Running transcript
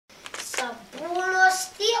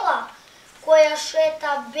koja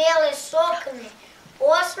šeta bele sokne,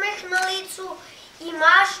 osmeh na licu i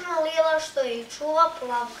mašno lila što je čuva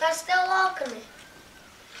plavkaste lokne.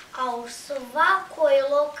 A u svakoj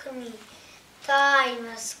lokni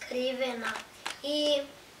tajna skrivena i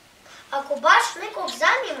ako baš nekog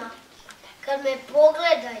zanima, kad me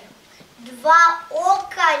pogledaju dva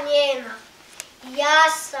oka njena,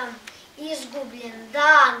 ja sam izgubljen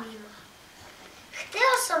danima.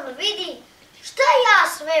 Hteo sam da vidi šta ja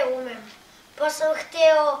sve umem, pa sam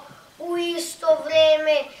hteo u isto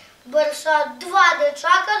vreme bar sa dva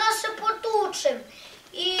dečaka da se potučem,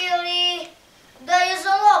 ili da je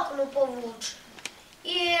za loknu povučem,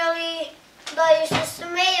 ili da joj se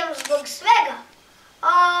smejem zbog svega,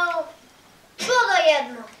 ali čudo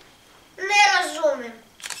jedno, ne razumem.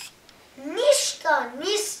 Ništa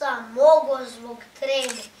nisam mogao zbog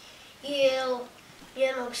treme, ili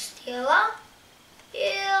njenog stila,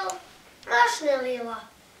 ili mašne lila,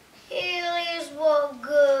 ili zbog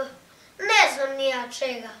ne znam nija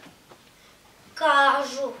čega.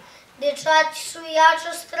 Kažu, dečaci su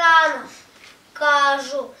jača strana,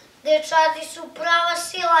 kažu, dečaci su prava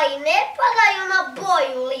sila i ne padaju na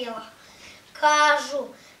boju lila. Kažu,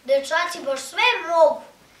 dečaci baš sve mogu.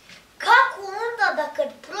 Kako onda da kad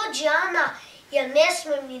prođe Ana, ja ne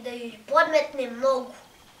smem ni da joj podmetnem nogu?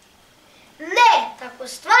 Ne, tako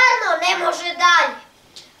stvarno ne može dalje.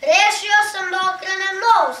 Rešio sam da okrenem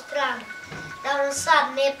novu stranu, da vam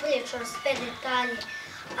sad ne pričam sve detalje,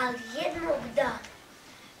 ali jednog dana,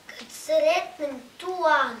 kad sretnem tu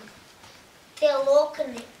Anu, te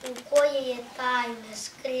lokne u koje je tajna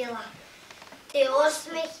skrila, te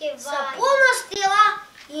osmehe sa puno stila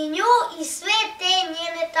i nju i sve te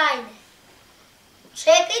njene tajne.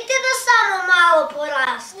 Čekajte da samo malo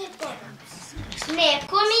poraste.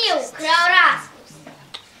 Neko mi je ukrao raspust,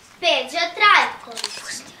 Peđa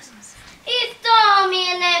Trajković. I to mi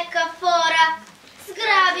je neka fora,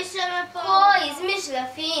 zgrabiše me ko izmišlja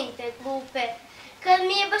finte glupe, kad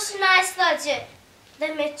mi je baš najslađe da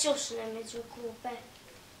me čušne među klupe.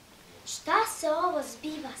 Šta se ovo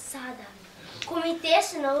zbiva sada? Ko mi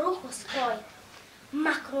teše na ruho skroji,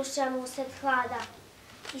 maknuše mu usred hlada,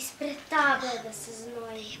 ispred table da se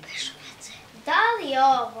znoji. Da li je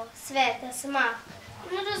ovo sveta smak?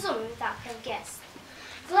 Ne razumim takav gest.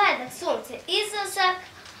 Gleda sunce izlazak,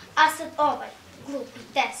 a sad ovaj glupi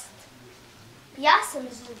test. Ja sam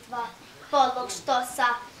žrtva podlog štosa,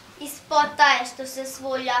 ispod taje što se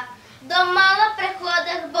svulja, do mala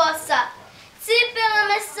prehodah bosa, cipela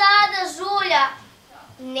me sada žulja.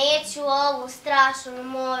 Neću ovu strašnu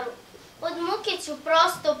moru, od muke ću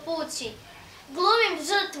prosto pući, glumim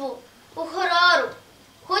žrtvu u hororu,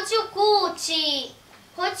 hoću kući,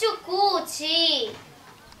 hoću kući.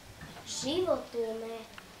 Život ume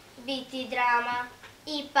biti drama,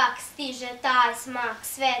 ipak stiže taj smak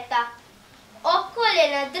sveta.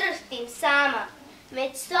 Okoljena drhtim sama,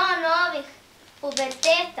 među sto novih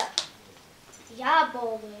puberteta. Ja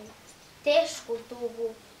bolujem tešku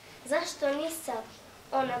tugu, zašto nisam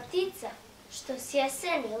ona ptica što s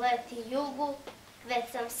jeseni leti jugu,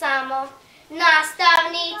 već sam samo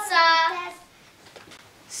nastavnica.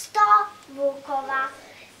 100 vukova.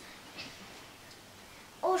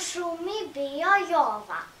 U šumi bio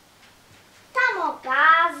Jova, tamo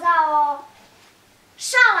gazao,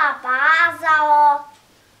 šalabazao,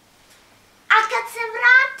 a kad se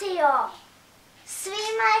vratio,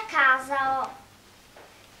 svima je kazao: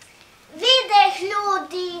 videh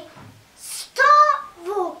ljudi 100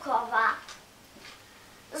 vukova,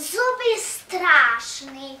 zubi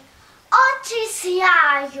strašni, oči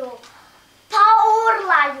sjaju, pa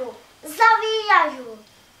urlaju, zavijaju.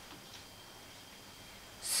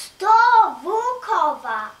 100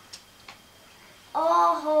 vukova,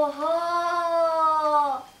 ohoho,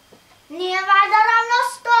 nije valjda ravno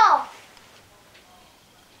 100?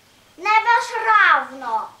 Ne baš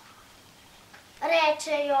ravno,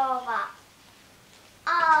 reče Jova,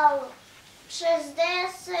 al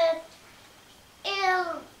 60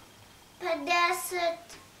 ili 50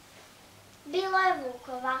 bilo je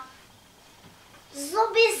vukova.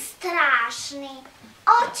 Zubi strašni,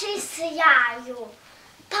 oči sjaju,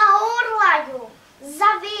 pa urlaju,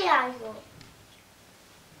 zavijaju.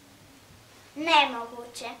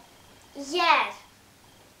 Nemoguće, jer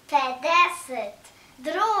 50,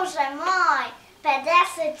 druže moj,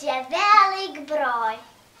 50 je velik broj.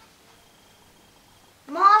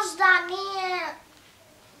 Možda nije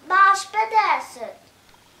baš 50,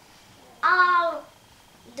 ali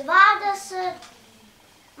 20,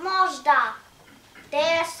 možda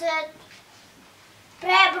 10.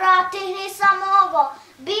 Prebrojati ih nisam mogao,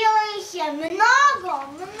 bilo ih je mnogo,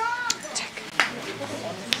 mnogo. Čekaj.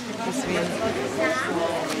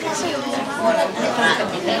 fora.